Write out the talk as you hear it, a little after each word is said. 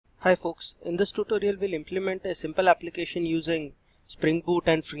Hi folks, in this tutorial we'll implement a simple application using Spring Boot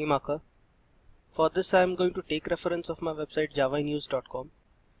and FreeMarker. For this I am going to take reference of my website javanews.com.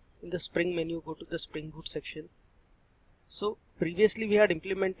 In the Spring menu, go to the Spring Boot section. So previously we had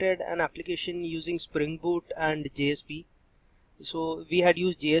implemented an application using Spring Boot and JSP. So we had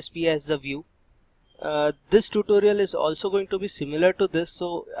used JSP as the view. This tutorial is also going to be similar to this,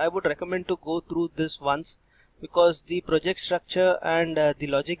 so I would recommend to go through this once, because the project structure and the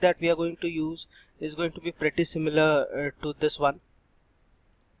logic that we are going to use is going to be pretty similar to this one.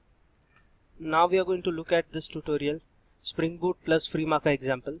 Now we are going to look at this tutorial, Spring Boot plus FreeMarker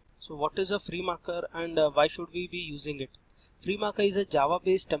example. So what is a FreeMarker and why should we be using it? FreeMarker is a Java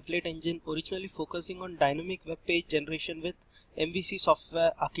based template engine originally focusing on dynamic web page generation with MVC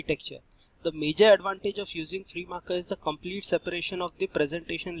software architecture. The major advantage of using FreeMarker is the complete separation of the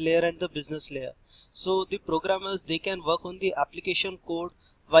presentation layer and the business layer. So the programmers, they can work on the application code,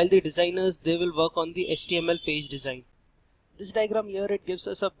 while the designers, they will work on the HTML page design. This diagram here, it gives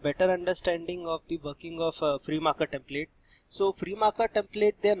us a better understanding of the working of a FreeMarker template. So FreeMarker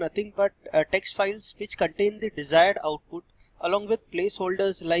template, they are nothing but text files which contain the desired output along with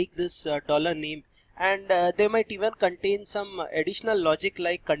placeholders like this $name. And they might even contain some additional logic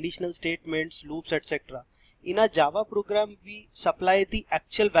like conditional statements, loops, etc. In a Java program, we supply the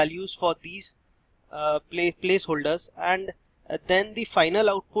actual values for these placeholders, and then the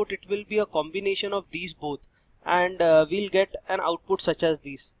final output, it will be a combination of these both, and we'll get an output such as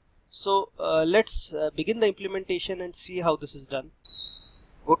these. So let's begin the implementation and see how this is done.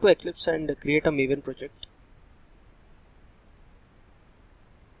 Go to Eclipse and create a Maven project.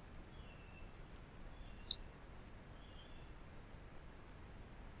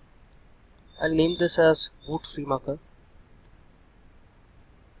 I'll name this as Boot FreeMarker.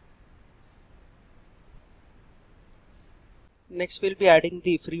 Next we'll be adding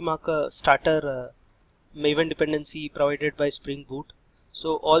the FreeMarker starter Maven dependency provided by Spring Boot.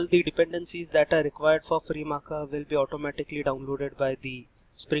 So all the dependencies that are required for FreeMarker will be automatically downloaded by the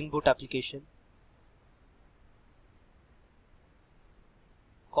Spring Boot application.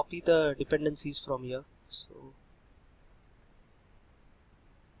 Copy the dependencies from here.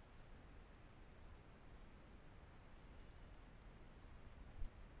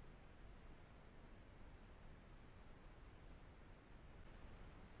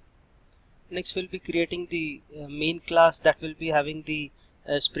 Next we'll be creating the main class that will be having the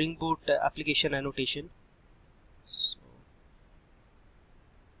Spring Boot application annotation.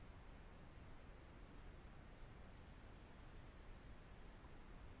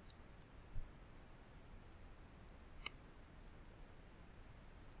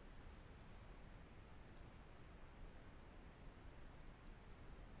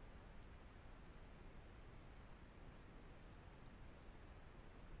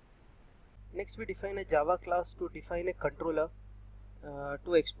 Next we define a Java class to define a controller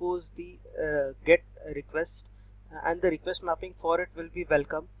to expose the get request, and the request mapping for it will be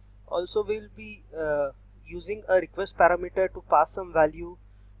welcome. Also we'll be using a request parameter to pass some value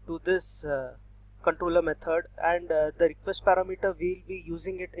to this controller method, and the request parameter we'll be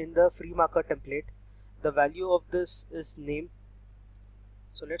using it in the FreeMarker template. The value of this is name.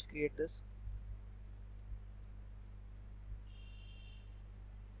 So let's create this.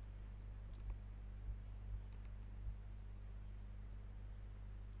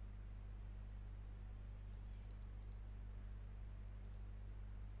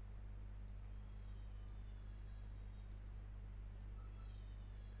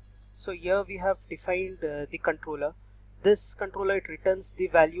 So here we have defined the controller. This controller, it returns the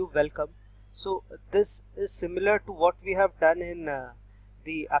value welcome. So this is similar to what we have done in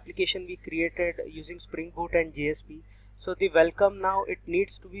the application we created using Spring Boot and JSP. So the welcome now, it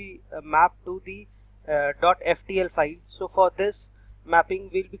needs to be mapped to the .ftl file. So for this mapping,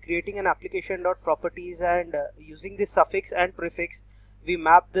 we'll be creating an application.properties, and using the suffix and prefix, we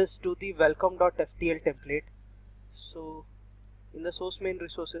map this to the welcome.ftl template. So in the source main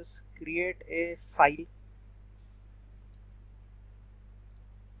resources, create a file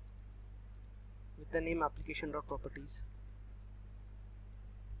with the name application.properties.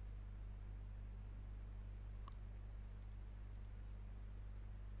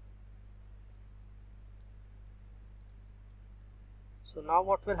 So now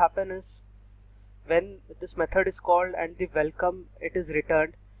what will happen is, when this method is called and the welcome, it is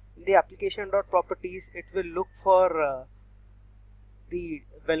returned, in the application.properties, it will look for the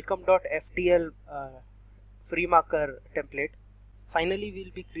welcome.ftl FreeMarker template. Finally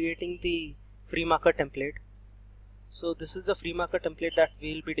we'll be creating the FreeMarker template. So this is the FreeMarker template that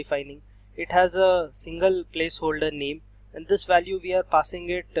we'll be defining. It has a single placeholder name and this value we are passing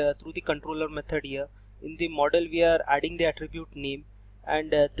it through the controller method here. In the model we are adding the attribute name,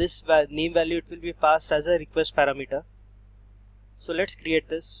 and this name value it will be passed as a request parameter. So let's create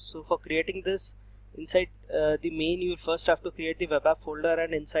this. So for creating this, inside the main you will first have to create the web app folder,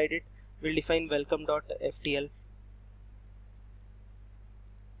 and inside it we'll define welcome.ftl.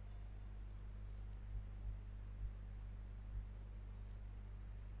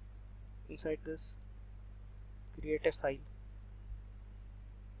 Inside this, create a file.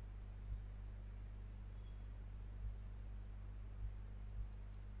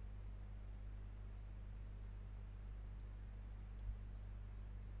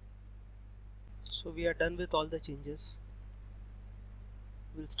 So we are done with all the changes.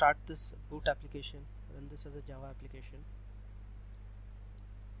 We'll start this boot application, run this as a Java application.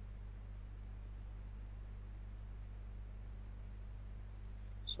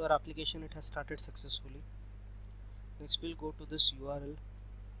 So our application, it has started successfully. Next we'll go to this URL.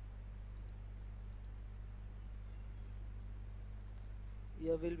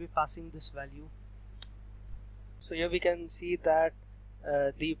 Here we'll be passing this value. So here we can see that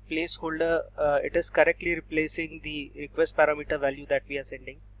the placeholder, it is correctly replacing the request parameter value that we are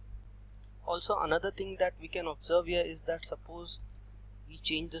sending. Also, another thing that we can observe here is that suppose we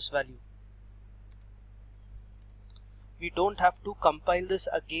change this value, we don't have to compile this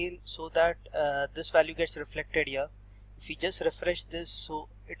again so that this value gets reflected here. If we just refresh this, so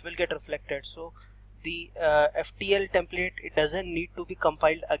it will get reflected. So the FTL template, it doesn't need to be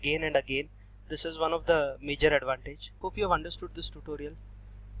compiled again and again. This is one of the major advantage. Hope you have understood this tutorial.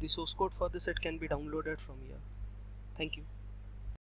 The source code for this, it can be downloaded from here. Thank you.